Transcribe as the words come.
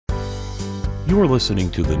You're listening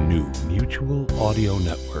to the new Mutual Audio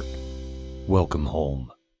Network. Welcome home.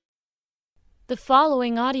 The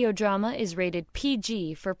following audio drama is rated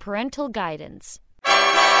PG for parental guidance.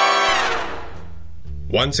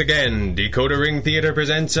 Once again, Decoder Ring Theater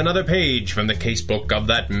presents another page from the casebook of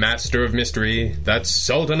that master of mystery, that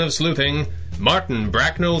sultan of sleuthing, Martin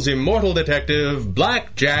Bracknell's immortal detective,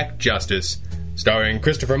 Black Jack Justice, starring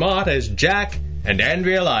Christopher Mott as Jack and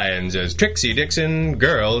Andrea Lyons as Trixie Dixon,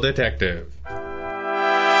 girl detective.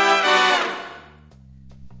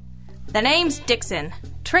 The name's Dixon.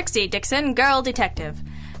 Trixie Dixon, girl detective.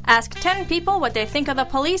 Ask 10 people what they think of the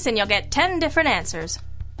police and you'll get 10 different answers.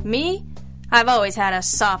 Me? I've always had a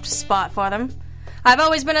soft spot for them. I've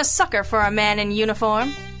always been a sucker for a man in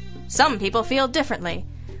uniform. Some people feel differently.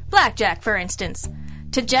 Black Jack, for instance.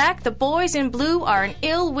 To Jack, the boys in blue are an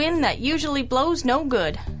ill wind that usually blows no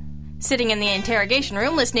good. Sitting in the interrogation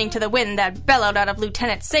room listening to the wind that bellowed out of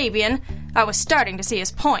Lieutenant Sabian, I was starting to see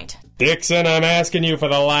his point. Dixon, I'm asking you for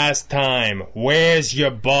the last time. Where's your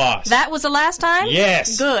boss? That was the last time?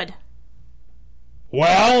 Yes. Good.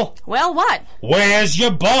 Well? Well, what? Where's your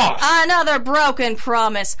boss? Another broken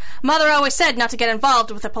promise. Mother always said not to get involved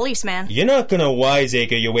with a policeman. You're not gonna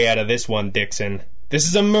wiseacre your way out of this one, Dixon. This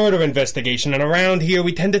is a murder investigation, and around here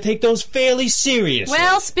we tend to take those fairly seriously.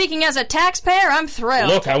 Well, speaking as a taxpayer, I'm thrilled.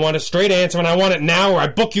 Look, I want a straight answer, and I want it now, or I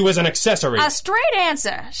book you as an accessory. A straight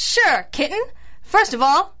answer? Sure, kitten. First of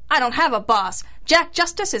all, I don't have a boss. Jack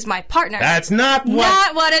Justice is my partner. That's not what...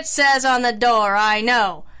 Not what it says on the door, I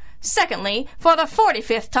know. Secondly, for the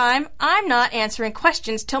 45th time, I'm not answering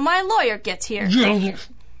questions till my lawyer gets here.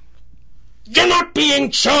 You're not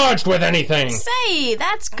being charged with anything! Say,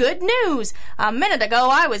 that's good news. A minute ago,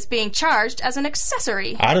 I was being charged as an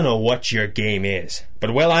accessory. I don't know what your game is,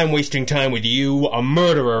 but while I'm wasting time with you, a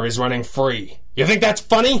murderer is running free. You think that's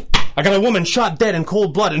funny? I got a woman shot dead in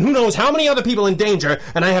cold blood, and who knows how many other people in danger,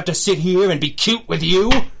 and I have to sit here and be cute with you?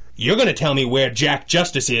 You're gonna tell me where Jack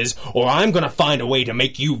Justice is, or I'm gonna find a way to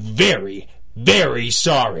make you very, very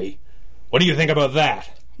sorry. What do you think about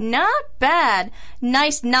that? Not bad.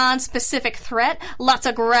 Nice non-specific threat, lots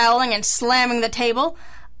of growling and slamming the table.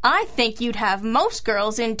 I think you'd have most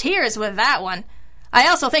girls in tears with that one. I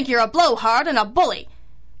also think you're a blowhard and a bully.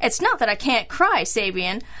 It's not that I can't cry,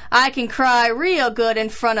 Sabian. I can cry real good in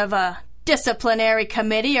front of a disciplinary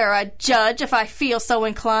committee or a judge if I feel so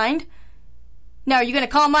inclined. Now, are you going to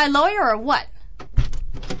call my lawyer or what?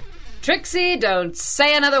 Trixie, don't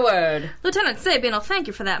say another word. Lieutenant Sabian will thank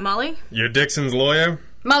you for that, Molly. You're Dixon's lawyer?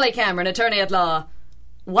 Molly Cameron, attorney at law.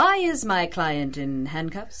 Why is my client in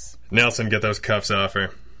handcuffs? Nelson, get those cuffs off her.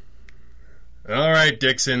 All right,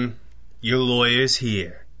 Dixon. Your lawyer's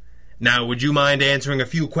here. Now, would you mind answering a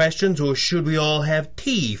few questions, or should we all have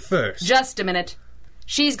tea first? Just a minute.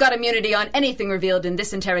 She's got immunity on anything revealed in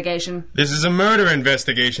this interrogation. This is a murder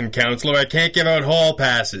investigation, Counselor. I can't give out hall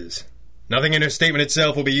passes. Nothing in her statement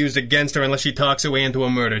itself will be used against her unless she talks her way into a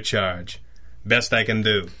murder charge. Best I can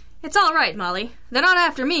do. It's all right, Molly. They're not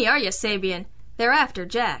after me, are you, Sabian? They're after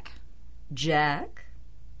Jack. Jack?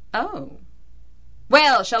 Oh.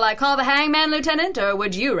 Well, shall I call the hangman, Lieutenant, or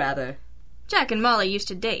would you rather? Jack and Molly used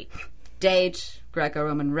to date. Date,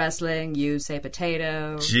 Greco-Roman wrestling, you say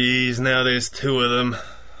potato. Geez, now there's two of them.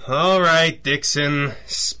 All right, Dixon,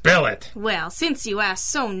 spill it. Well, since you asked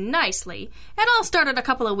so nicely, it all started a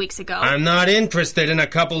couple of weeks ago. I'm not interested in a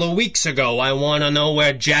couple of weeks ago. I want to know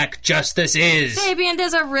where Jack Justice is. Sabian,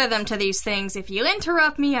 there's a rhythm to these things. If you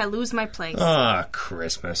interrupt me, I lose my place. Ah,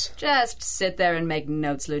 Christmas. Just sit there and make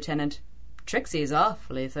notes, Lieutenant. Trixie's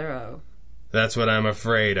awfully thorough. That's what I'm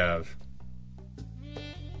afraid of.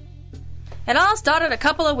 It all started a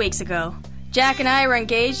couple of weeks ago. Jack and I were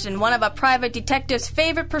engaged in one of a private detective's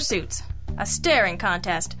favorite pursuits, a staring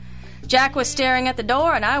contest. Jack was staring at the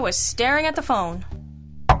door, and I was staring at the phone.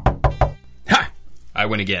 Ha! I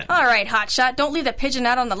win again. All right, hotshot, don't leave the pigeon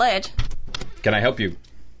out on the ledge. Can I help you?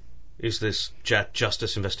 Is this Jack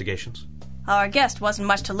Justice Investigations? Our guest wasn't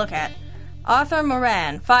much to look at. Arthur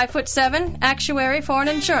Moran, 5'7", actuary for an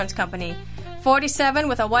insurance company, 47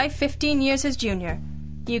 with a wife 15 years his junior.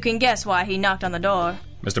 You can guess why he knocked on the door.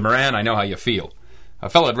 Mr. Moran, I know how you feel. A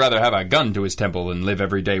fellow'd rather have a gun to his temple than live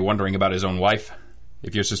every day wondering about his own wife.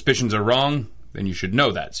 If your suspicions are wrong, then you should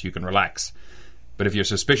know that so you can relax. But if your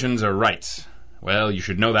suspicions are right, well, you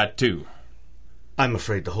should know that too. I'm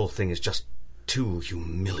afraid the whole thing is just too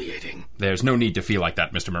humiliating. There's no need to feel like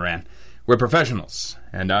that, Mr. Moran. We're professionals,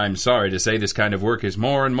 and I'm sorry to say this kind of work is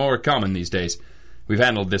more and more common these days. We've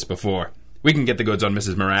handled this before. We can get the goods on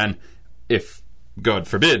Mrs. Moran, if, God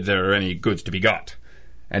forbid, there are any goods to be got.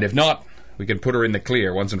 And if not, we can put her in the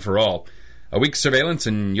clear once and for all. A week's surveillance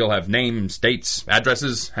and you'll have names, dates,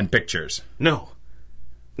 addresses, and pictures. No.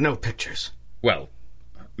 No pictures. Well,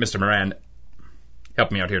 Mr. Moran,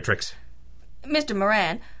 help me out here, Trix. Mr.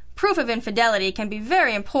 Moran, proof of infidelity can be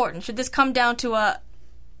very important should this come down to a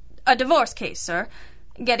divorce case, sir.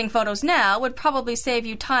 Getting photos now would probably save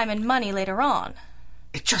you time and money later on.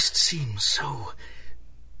 It just seems so...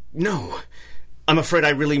 No. I'm afraid I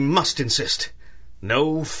really must insist.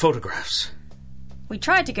 No photographs. We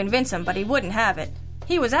tried to convince him, but he wouldn't have it.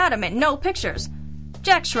 He was adamant, no pictures.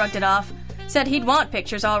 Jack shrugged it off, said he'd want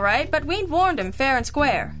pictures all right, but we'd warned him fair and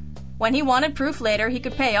square. When he wanted proof later, he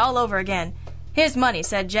could pay all over again. His money,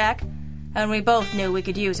 said Jack, and we both knew we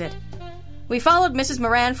could use it. We followed Mrs.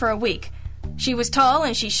 Moran for a week. She was tall,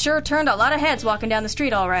 and she sure turned a lot of heads walking down the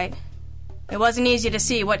street all right. It wasn't easy to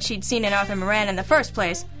see what she'd seen in Arthur Moran in the first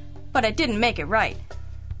place, but it didn't make it right.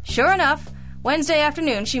 Sure enough, Wednesday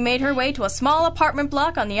afternoon she made her way to a small apartment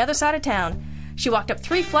block on the other side of town. She walked up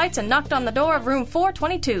 3 flights and knocked on the door of room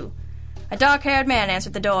 422. A dark-haired man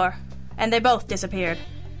answered the door, and they both disappeared.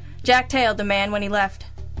 Jack tailed the man when he left.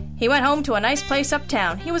 He went home to a nice place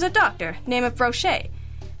uptown. He was a doctor, name of Brochet.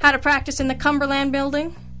 Had a practice in the Cumberland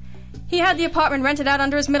building. He had the apartment rented out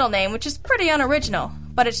under his middle name, which is pretty unoriginal,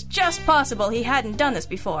 but it's just possible he hadn't done this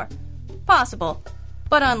before. Possible,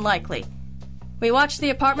 but unlikely. We watched the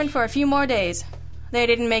apartment for a few more days. They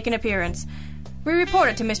didn't make an appearance. We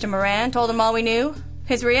reported to Mr. Moran, told him all we knew.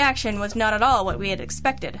 His reaction was not at all what we had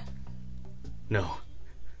expected. No.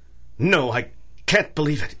 No, I can't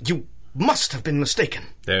believe it. You must have been mistaken.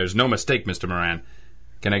 There's no mistake, Mr. Moran.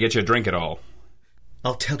 Can I get you a drink at all?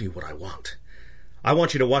 I'll tell you what I want. I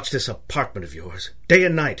want you to watch this apartment of yours, day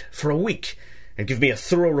and night, for a week, and give me a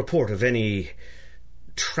thorough report of any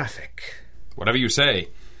traffic. Whatever you say.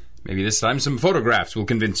 Maybe this time some photographs will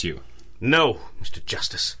convince you. No, Mr.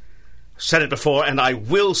 Justice. I've said it before, and I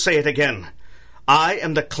will say it again. I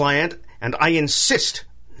am the client, and I insist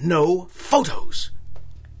no photos.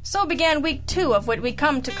 So began week 2 of what we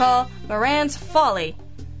come to call Moran's Folly.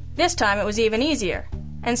 This time it was even easier.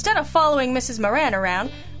 Instead of following Mrs. Moran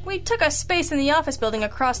around, we took a space in the office building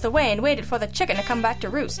across the way and waited for the chicken to come back to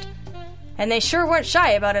roost. And they sure weren't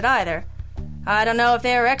shy about it either. I don't know if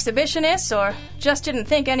they were exhibitionists or just didn't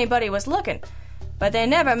think anybody was looking, but they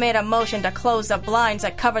never made a motion to close the blinds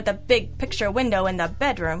that covered the big picture window in the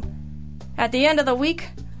bedroom. At the end of the week,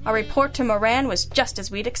 our report to Moran was just as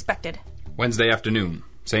we'd expected. Wednesday afternoon.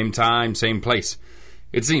 Same time, same place.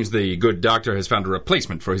 It seems the good doctor has found a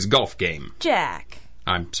replacement for his golf game. Jack.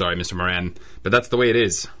 I'm sorry, Mr. Moran, but that's the way it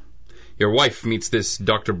is. Your wife meets this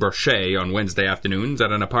Dr. Brochet on Wednesday afternoons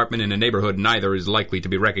at an apartment in a neighborhood neither is likely to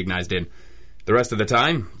be recognized in. The rest of the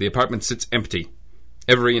time, the apartment sits empty.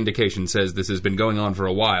 Every indication says this has been going on for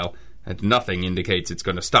a while, and nothing indicates it's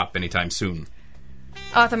going to stop anytime soon.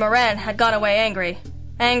 Arthur Moran had gone away angry.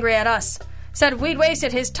 Angry at us. Said we'd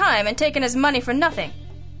wasted his time and taken his money for nothing.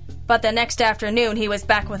 But the next afternoon he was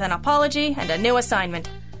back with an apology and a new assignment.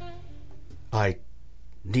 I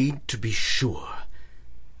need to be sure.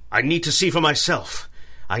 I need to see for myself.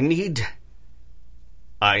 I need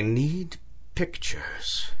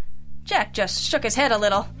pictures. Jack just shook his head a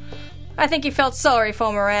little. I think he felt sorry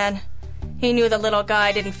for Moran. He knew the little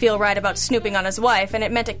guy didn't feel right about snooping on his wife, and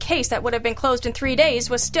it meant a case that would have been closed in 3 days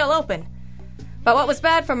was still open. But what was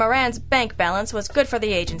bad for Moran's bank balance was good for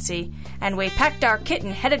the agency, and we packed our kit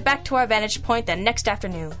and headed back to our vantage point the next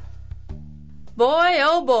afternoon. Boy,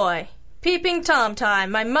 oh boy. Peeping Tom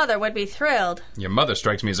time. My mother would be thrilled. Your mother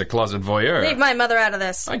strikes me as a closet voyeur. Leave my mother out of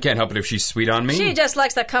this. I can't help it if she's sweet on me. She just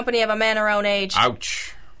likes the company of a man her own age.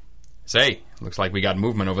 Ouch. Say, looks like we got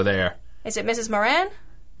movement over there. Is it Mrs. Moran?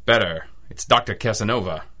 Better. It's Dr.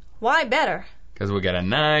 Casanova. Why better? Because we got a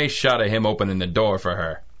nice shot of him opening the door for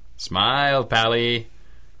her. Smile, Pally.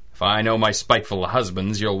 If I know my spiteful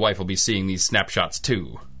husbands, your wife will be seeing these snapshots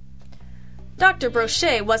too. Dr.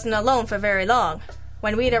 Brochet wasn't alone for very long.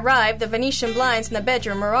 When we'd arrived, the Venetian blinds in the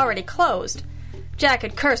bedroom were already closed. Jack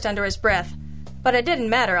had cursed under his breath, but it didn't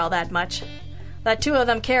matter all that much. The two of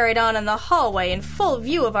them carried on in the hallway in full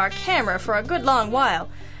view of our camera for a good long while,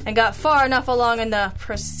 and got far enough along in the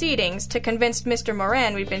proceedings to convince Mr.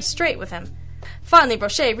 Moran we'd been straight with him. Finally,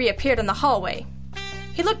 Brochet reappeared in the hallway.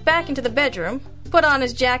 He looked back into the bedroom, put on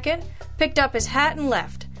his jacket, picked up his hat, and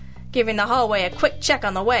left, giving the hallway a quick check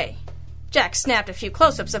on the way. Jack snapped a few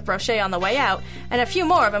close-ups of Brochet on the way out, and a few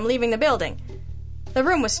more of him leaving the building. The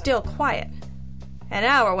room was still quiet. An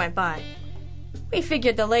hour went by. We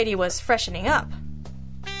figured the lady was freshening up.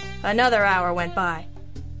 Another hour went by.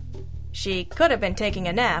 She could have been taking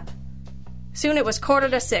a nap. Soon it was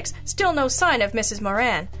 6:15. Still no sign of Mrs.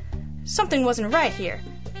 Moran. Something wasn't right here.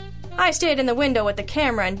 I stayed in the window with the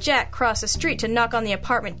camera and Jack crossed the street to knock on the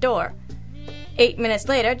apartment door. 8 minutes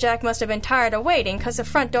later, Jack must have been tired of waiting because the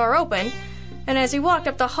front door opened, and as he walked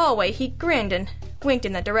up the hallway, he grinned and winked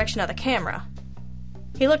in the direction of the camera.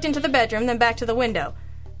 He looked into the bedroom, then back to the window.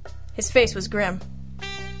 His face was grim.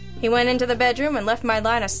 He went into the bedroom and left my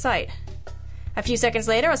line of sight. A few seconds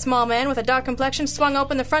later, a small man with a dark complexion swung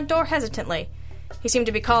open the front door hesitantly. He seemed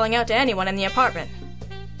to be calling out to anyone in the apartment.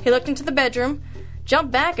 He looked into the bedroom,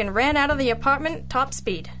 jumped back, and ran out of the apartment top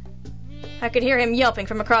speed. I could hear him yelping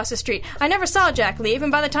from across the street. I never saw Jack leave,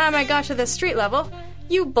 and by the time I got to the street level,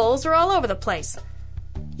 you bulls were all over the place.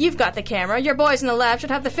 You've got the camera. Your boys in the lab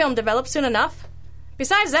should have the film developed soon enough.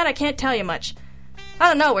 Besides that, I can't tell you much. I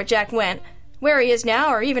don't know where Jack went, where he is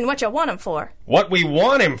now, or even what you want him for. What we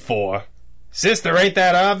want him for? Sister, ain't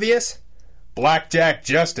that obvious? Blackjack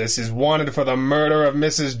Justice is wanted for the murder of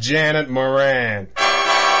Mrs. Janet Moran.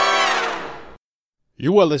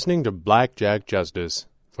 You are listening to Blackjack Justice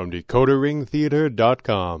from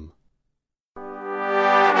DecoderRingTheater.com.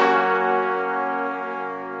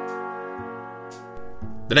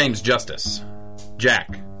 The name's Justice.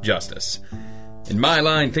 Jack Justice. In my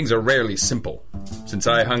line, things are rarely simple. Since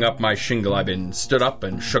I hung up my shingle, I've been stood up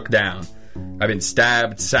and shook down. I've been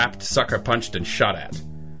stabbed, sapped, sucker-punched, and shot at.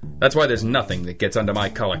 That's why there's nothing that gets under my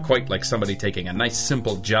collar quite like somebody taking a nice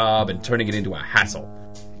simple job and turning it into a hassle.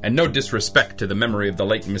 And no disrespect to the memory of the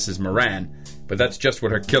late Mrs. Moran, but that's just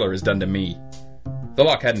what her killer has done to me. The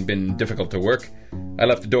lock hadn't been difficult to work. I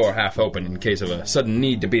left the door half open in case of a sudden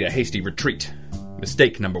need to beat a hasty retreat.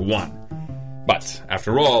 Mistake number 1. But,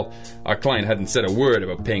 after all, our client hadn't said a word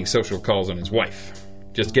about paying social calls on his wife.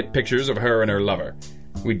 Just get pictures of her and her lover.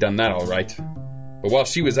 We'd done that all right. But while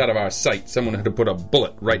she was out of our sight, someone had to put a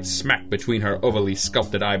bullet right smack between her overly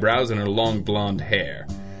sculpted eyebrows and her long blonde hair.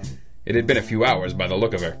 It had been a few hours by the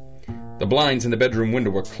look of her. The blinds in the bedroom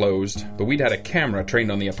window were closed, but we'd had a camera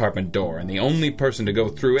trained on the apartment door, and the only person to go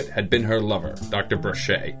through it had been her lover, Dr.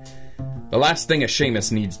 Brochet. The last thing a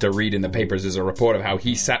Seamus needs to read in the papers is a report of how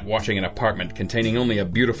he sat watching an apartment containing only a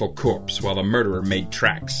beautiful corpse while the murderer made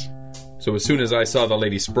tracks. So as soon as I saw the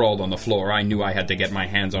lady sprawled on the floor, I knew I had to get my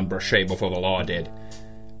hands on Brochet before the law did.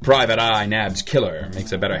 Private Eye Nab's killer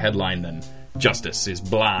makes a better headline than Justice is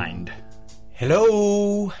blind.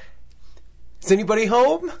 Hello? Is anybody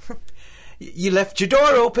home? You left your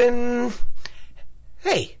door open.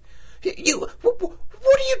 Hey, what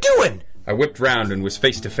are you doing? I whipped round and was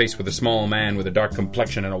face to face with a small man with a dark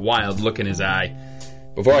complexion and a wild look in his eye.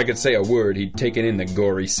 Before I could say a word, he'd taken in the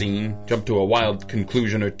gory scene, jumped to a wild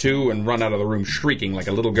conclusion or two, and run out of the room shrieking like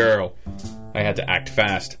a little girl. I had to act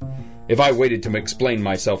fast. If I waited to explain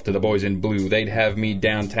myself to the boys in blue, they'd have me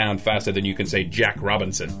downtown faster than you can say Jack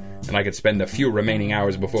Robinson, and I could spend the few remaining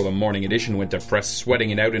hours before the morning edition went to press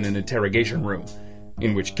sweating it out in an interrogation room,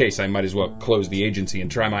 in which case I might as well close the agency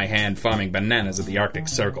and try my hand farming bananas at the Arctic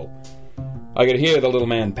Circle. I could hear the little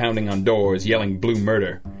man pounding on doors, yelling blue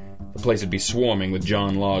murder. The place would be swarming with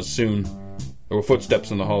John Laws soon. There were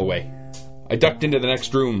footsteps in the hallway. I ducked into the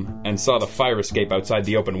next room and saw the fire escape outside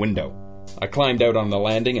the open window. I climbed out on the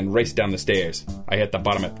landing and raced down the stairs. I hit the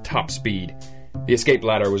bottom at top speed. The escape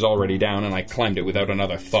ladder was already down, and I climbed it without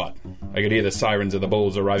another thought. I could hear the sirens of the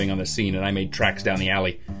bulls arriving on the scene, and I made tracks down the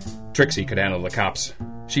alley. Trixie could handle the cops.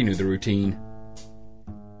 She knew the routine.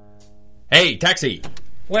 Hey, taxi!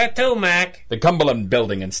 Where to, Mac? The Cumberland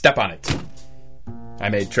building, and step on it. I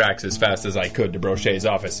made tracks as fast as I could to Brochet's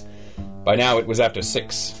office. By now it was after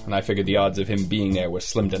 6, and I figured the odds of him being there were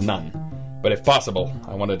slim to none. But if possible,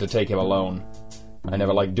 I wanted to take him alone. I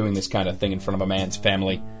never liked doing this kind of thing in front of a man's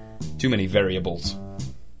family. Too many variables.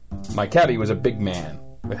 My cabbie was a big man,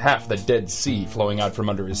 with half the Dead Sea flowing out from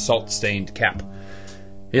under his salt-stained cap.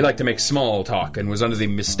 He liked to make small talk, and was under the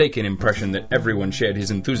mistaken impression that everyone shared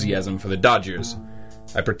his enthusiasm for the Dodgers.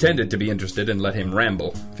 I pretended to be interested and let him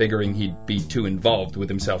ramble, figuring he'd be too involved with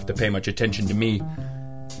himself to pay much attention to me.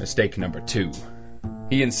 Mistake number 2.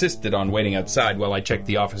 He insisted on waiting outside while I checked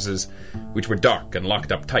the offices, which were dark and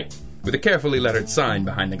locked up tight, with a carefully lettered sign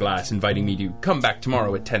behind the glass inviting me to come back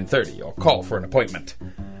tomorrow at 10:30 or call for an appointment.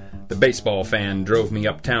 The baseball fan drove me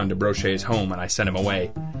uptown to Brochet's home, and I sent him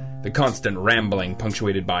away. The constant rambling,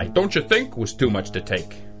 punctuated by "don't you think," was too much to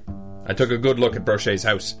take. I took a good look at Brochet's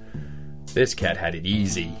house. This cat had it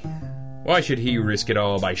easy. Why should he risk it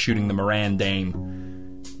all by shooting the Moran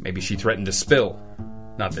dame? Maybe she threatened to spill.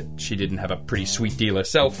 Not that she didn't have a pretty sweet deal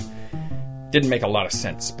herself. Didn't make a lot of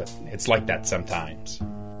sense, but it's like that sometimes.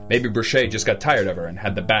 Maybe Brochet just got tired of her and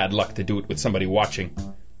had the bad luck to do it with somebody watching.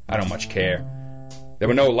 I don't much care. There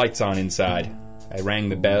were no lights on inside. I rang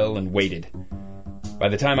the bell and waited. By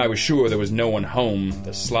the time I was sure there was no one home,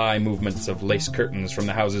 the sly movements of lace curtains from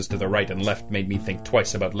the houses to the right and left made me think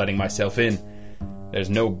twice about letting myself in. There's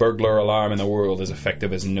no burglar alarm in the world as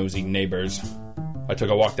effective as nosy neighbors. I took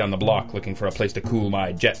a walk down the block looking for a place to cool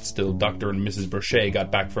my jets till Dr. and Mrs. Brochet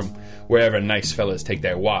got back from wherever nice fellas take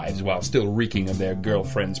their wives while still reeking of their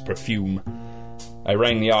girlfriend's perfume. I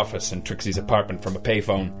rang the office in Trixie's apartment from a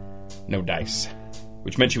payphone. No dice.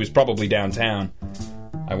 Which meant she was probably downtown.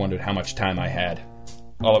 I wondered how much time I had.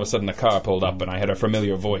 All of a sudden a car pulled up and I heard a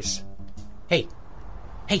familiar voice. Hey,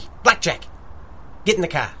 Blackjack! Get in the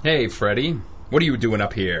car. Hey, Freddy. What are you doing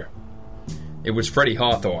up here? It was Freddie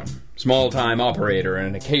Hawthorne, small-time operator and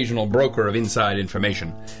an occasional broker of inside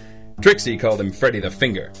information. Trixie called him Freddie the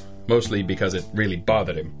Finger, mostly because it really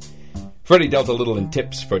bothered him. Freddie dealt a little in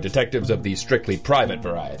tips for detectives of the strictly private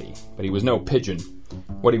variety, but he was no pigeon.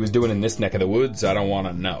 What he was doing in this neck of the woods, I don't want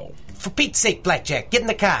to know. For Pete's sake, Blackjack, get in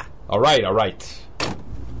the car. All right.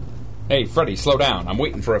 Hey, Freddie, slow down. I'm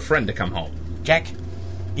waiting for a friend to come home. Jack,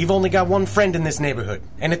 you've only got one friend in this neighborhood,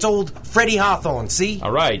 and it's old Freddie Hawthorne, see?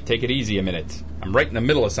 All right, take it easy a minute. I'm right in the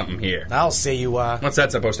middle of something here. I'll say you are. What's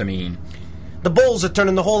that supposed to mean? The Bulls are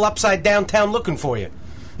turning the whole upside downtown looking for you.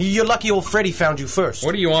 You're lucky old Freddie found you first.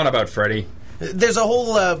 What are you on about, Freddie? There's a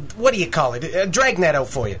whole, what do you call it? A dragnet out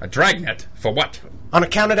for you. A dragnet? For what? On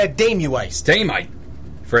account of that dame you iced. Dame I...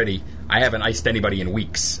 Freddie, I haven't iced anybody in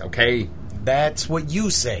weeks, okay? That's what you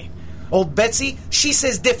say. Old Betsy, she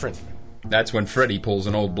says different. That's when Freddie pulls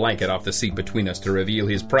an old blanket off the seat between us to reveal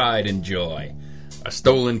his pride and joy. A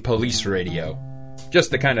stolen police radio.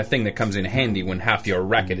 Just the kind of thing that comes in handy when half your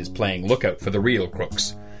racket is playing lookout for the real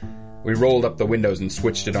crooks. We rolled up the windows and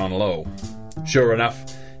switched it on low. Sure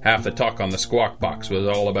enough, half the talk on the squawk box was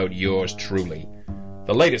all about yours truly.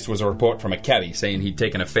 The latest was a report from a cabbie saying he'd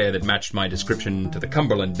taken a fare that matched my description to the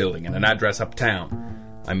Cumberland building and an address uptown.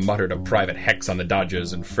 I muttered a private hex on the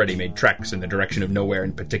Dodgers, and Freddie made tracks in the direction of nowhere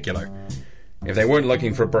in particular. If they weren't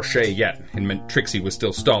looking for Brochet yet, it meant Trixie was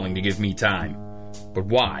still stalling to give me time. But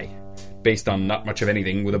why? Based on not much of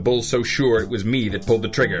anything, with a bull so sure it was me that pulled the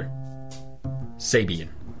trigger. Sabian.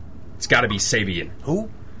 It's gotta be Sabian.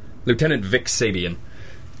 Who? Lieutenant Vic Sabian.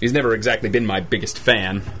 He's never exactly been my biggest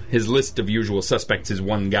fan. His list of usual suspects is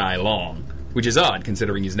one guy long, which is odd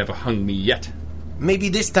considering he's never hung me yet. Maybe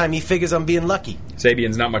this time he figures I'm being lucky.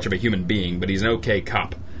 Sabian's not much of a human being, but he's an okay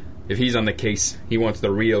cop. If he's on the case, he wants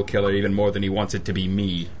the real killer even more than he wants it to be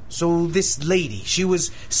me. So this lady, she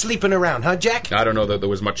was sleeping around, huh, Jack? I don't know that there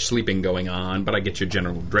was much sleeping going on, but I get your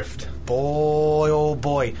general drift. Boy, oh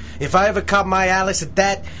boy. If I ever caught my Alice at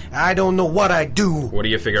that, I don't know what I'd do. What do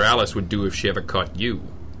you figure Alice would do if she ever caught you?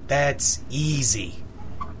 That's easy.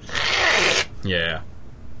 Yeah.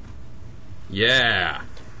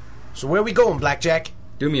 So where we going, Blackjack?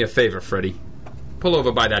 Do me a favor, Freddie. Pull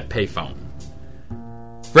over by that payphone.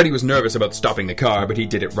 Freddie was nervous about stopping the car, but he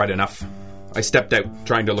did it right enough. I stepped out,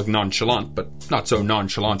 trying to look nonchalant, but not so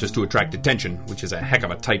nonchalant as to attract attention, which is a heck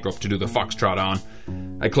of a tightrope to do the foxtrot on.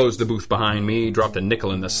 I closed the booth behind me, dropped a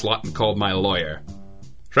nickel in the slot, and called my lawyer.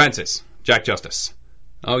 Francis, Jack Justice.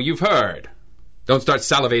 Oh, you've heard. Don't start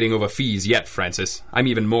salivating over fees yet, Francis. I'm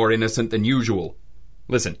even more innocent than usual.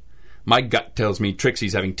 Listen, my gut tells me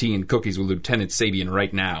Trixie's having tea and cookies with Lieutenant Sabian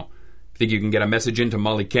right now. Think you can get a message in to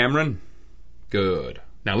Molly Cameron? Good.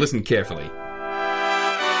 Now listen carefully.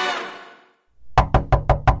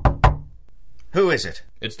 Who is it?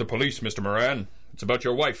 It's the police, Mr. Moran. It's about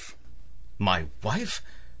your wife. My wife?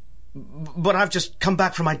 But I've just come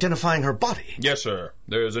back from identifying her body. Yes, sir.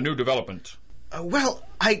 There's a new development.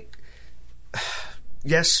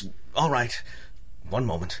 Yes, all right. One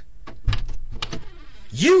moment.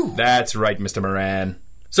 You! That's right, Mr. Moran.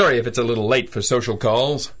 Sorry if it's a little late for social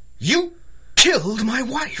calls. You killed my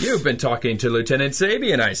wife! You've been talking to Lieutenant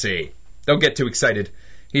Sabian, I see. Don't get too excited.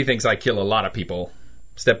 He thinks I kill a lot of people.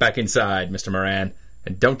 Step back inside, Mr. Moran,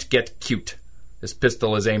 and don't get cute. This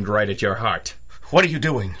pistol is aimed right at your heart. What are you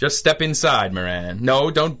doing? Just step inside, Moran.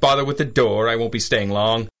 No, don't bother with the door. I won't be staying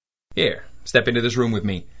long. Here, step into this room with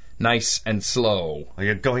me. Nice and slow. Are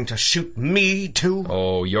you going to shoot me, too?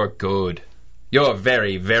 Oh, you're good. You're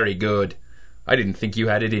very, very good. I didn't think you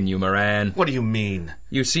had it in you, Moran. What do you mean?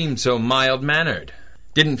 You seemed so mild-mannered.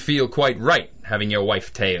 Didn't feel quite right having your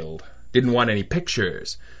wife tailed. Didn't want any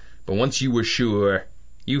pictures. But once you were sure,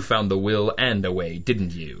 you found the will and a way,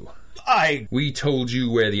 didn't you? We told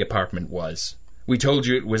you where the apartment was. We told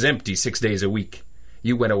you it was empty 6 days a week.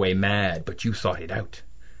 You went away mad, but you thought it out.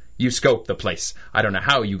 You scoped the place. I don't know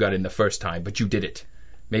how you got in the first time, but you did it.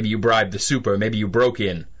 Maybe you bribed the super, maybe you broke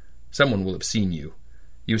in. Someone will have seen you.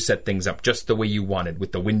 You set things up just the way you wanted,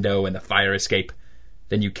 with the window and the fire escape.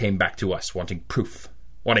 Then you came back to us wanting proof.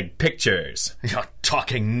 wanting pictures. You're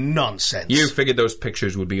talking nonsense. You figured those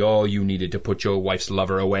pictures would be all you needed to put your wife's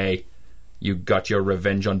lover away. You got your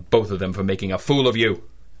revenge on both of them for making a fool of you.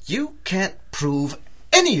 You can't prove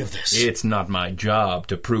any of this. It's not my job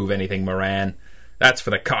to prove anything, Moran. That's for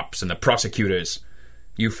the cops and the prosecutors.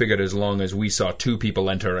 You figured as long as we saw 2 people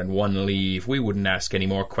enter and 1 leave, we wouldn't ask any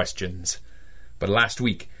more questions. But last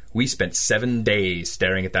week, we spent 7 days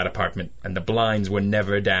staring at that apartment, and the blinds were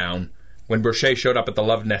never down. When Brochet showed up at the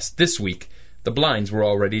Love Nest this week, the blinds were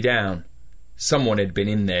already down. Someone had been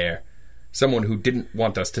in there. Someone who didn't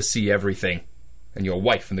want us to see everything. And your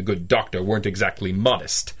wife and the good doctor weren't exactly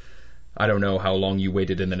modest. I don't know how long you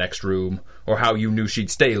waited in the next room, or how you knew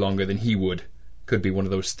she'd stay longer than he would. Could be one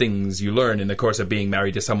of those things you learn in the course of being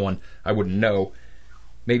married to someone. I wouldn't know.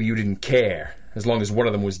 Maybe you didn't care, as long as one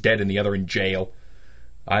of them was dead and the other in jail.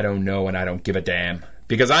 I don't know, and I don't give a damn.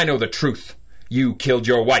 Because I know the truth. You killed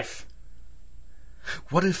your wife.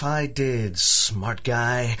 What if I did, smart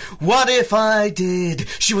guy? What if I did?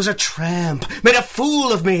 She was a tramp, made a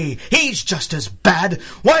fool of me. He's just as bad.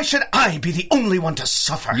 Why should I be the only one to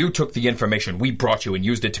suffer? You took the information we brought you and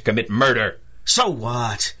used it to commit murder. So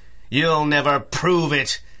what? You'll never prove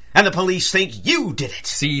it. And the police think you did it.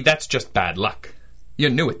 See, that's just bad luck.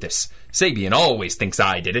 You're new at this. Sabian always thinks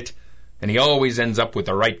I did it. And he always ends up with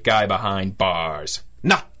the right guy behind bars.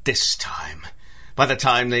 Not this time. By the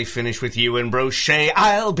time they finish with you and Brochet,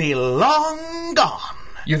 I'll be long gone.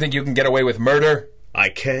 You think you can get away with murder? I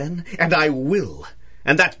can, and I will.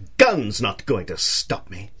 And that gun's not going to stop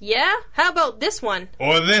me. Yeah? How about this one?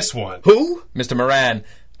 Or this one. Who? Mr. Moran,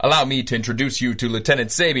 allow me to introduce you to Lieutenant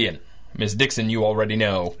Sabian. Miss Dixon you already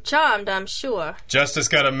know. Charmed, I'm sure. Justice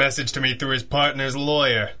got a message to me through his partner's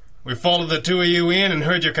lawyer. We followed the 2 of you in and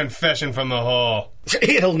heard your confession from the hall.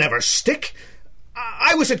 It'll never stick.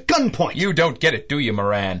 I was at gunpoint. You don't get it, do you,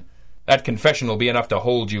 Moran? That confession will be enough to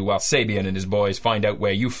hold you while Sabian and his boys find out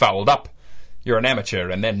where you fouled up. You're an amateur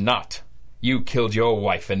and then not. You killed your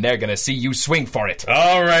wife and they're gonna see you swing for it.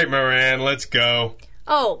 All right, Moran, let's go.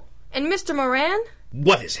 Oh, and Mr. Moran?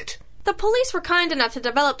 What is it? The police were kind enough to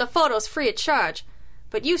develop the photos free of charge,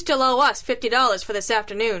 but you still owe us $50 for this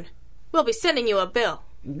afternoon. We'll be sending you a bill.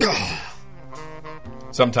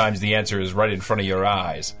 Sometimes the answer is right in front of your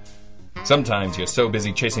eyes. Sometimes you're so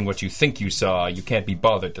busy chasing what you think you saw, you can't be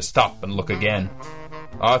bothered to stop and look again.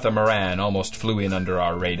 Arthur Moran almost flew in under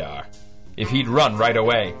our radar. If he'd run right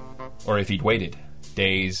away, or if he'd waited,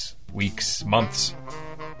 days, weeks, months.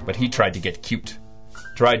 But he tried to get cute.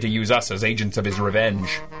 Tried to use us as agents of his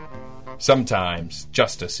revenge. Sometimes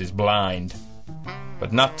justice is blind.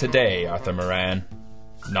 But not today, Arthur Moran.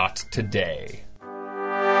 Not today.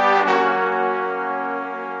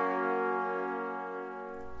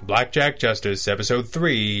 Blackjack Justice, Episode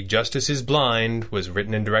 3, Justice is Blind, was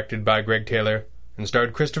written and directed by Greg Taylor and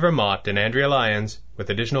starred Christopher Mott and Andrea Lyons, with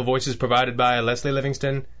additional voices provided by Leslie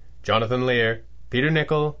Livingston, Jonathan Lear, Peter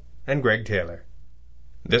Nichol, and Greg Taylor.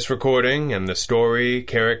 This recording and the story,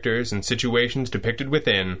 characters, and situations depicted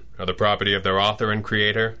within are the property of their author and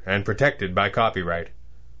creator and protected by copyright.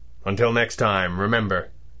 Until next time, remember,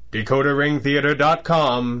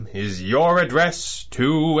 DecoderRingTheater.com is your address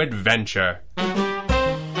to adventure.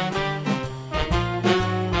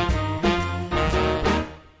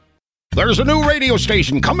 There's a new radio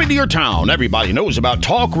station coming to your town. Everybody knows about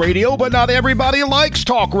talk radio, but not everybody likes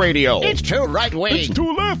talk radio. It's too right-wing. It's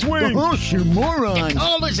too left-wing. You morons.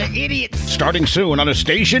 All those are idiots. Starting soon on a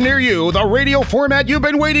station near you, the radio format you've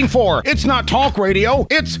been waiting for. It's not talk radio,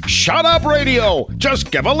 it's Shut Up Radio.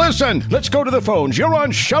 Just give a listen. Let's go to the phones. You're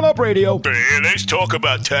on Shut Up Radio. Hey, let's talk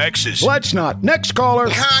about taxes. Let's not. Next caller.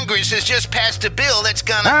 Congress has just passed a bill that's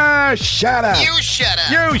gonna... Ah, shut up. You shut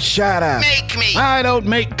up. You shut up. Make me. I don't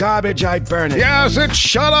make garbage, I burn it. Yes, it's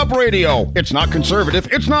Shut Up Radio. It's not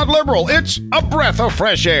conservative, it's not liberal, it's a breath of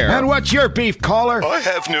fresh air. And what's your beef, caller? I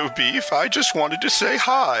have no beef, I just wanted to say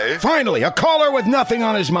hi. Finally, a caller with nothing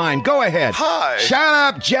on his mind. Go ahead. Hi. Shut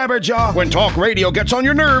up, Jabberjaw. When talk radio gets on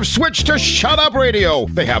your nerves, switch to Shut Up Radio.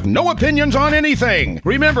 They have no opinions on anything.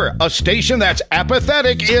 Remember, a station that's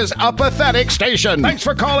apathetic is a pathetic station. Thanks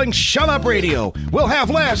for calling Shut Up Radio. We'll have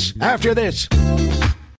less after this.